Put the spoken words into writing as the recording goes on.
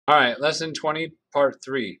All right, lesson 20, part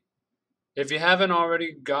 3. If you haven't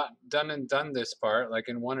already done this part, like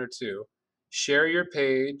in 1 or 2, share your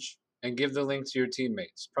page and give the link to your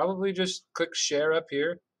teammates. Probably just click share up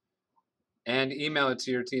here and email it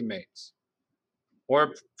to your teammates.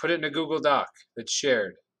 Or put it in a Google Doc that's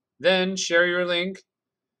shared. Then share your link,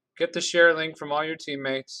 get the share link from all your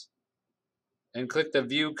teammates, and click the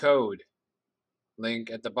view code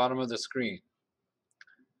link at the bottom of the screen.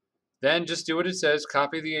 Then just do what it says,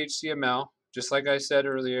 copy the HTML, just like I said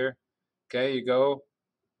earlier. Okay, you go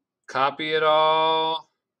copy it all,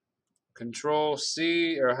 Control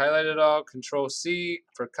C, or highlight it all, Control C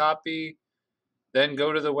for copy, then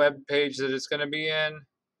go to the web page that it's going to be in,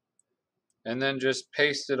 and then just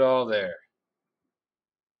paste it all there.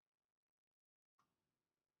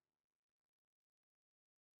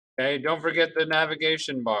 Okay, don't forget the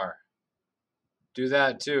navigation bar. Do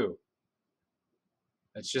that too.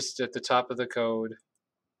 It's just at the top of the code.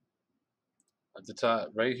 At the top,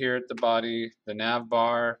 right here at the body, the nav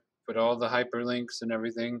bar, put all the hyperlinks and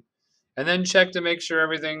everything. And then check to make sure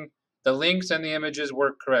everything, the links and the images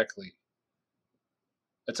work correctly.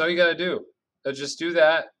 That's all you got to do. So just do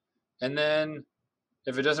that. And then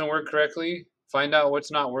if it doesn't work correctly, find out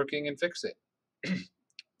what's not working and fix it.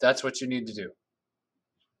 That's what you need to do.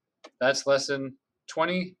 That's lesson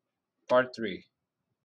 20, part 3.